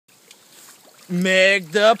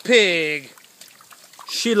Meg the pig.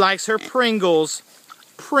 She likes her Pringles.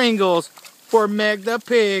 Pringles for Meg the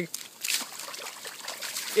pig.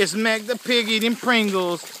 It's Meg the pig eating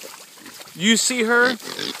Pringles. You see her?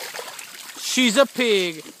 She's a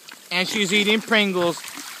pig and she's eating Pringles.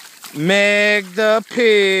 Meg the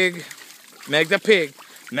pig. Meg the pig.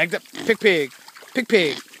 Meg the pig pig. Pig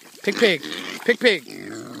pig. Pig pig. Pig pig.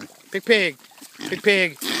 Pig pig. Pig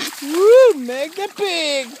pig. Woo! Meg the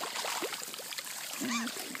pig.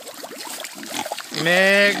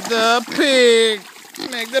 Meg the pig.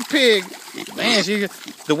 Meg the pig. Man,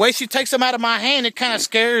 the way she takes them out of my hand, it kind of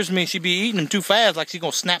scares me. She be eating them too fast, like she's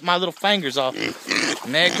gonna snap my little fingers off.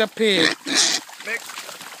 Meg the pig.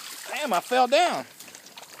 Damn, I fell down.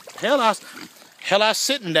 Hell, I was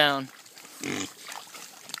sitting down.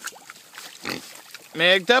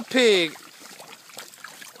 Meg the pig.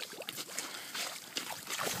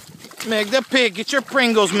 Meg the pig, get your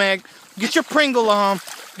Pringles, Meg. Get your Pringle on.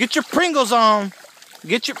 Get your Pringles on.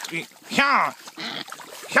 Get your... Y'all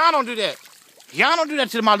don't do that. Y'all don't do that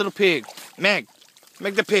to my little pig. Meg.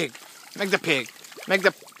 Meg the pig. Meg the pig. Meg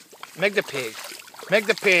the pig. Meg the pig. Meg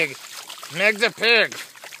the pig.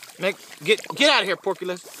 Meg, get out of here,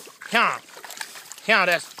 Porculus. That's...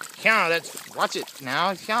 Watch it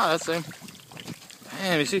now. That's...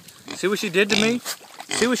 Man, you see what she did to me?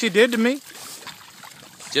 See what she did to me?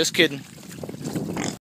 Just kidding.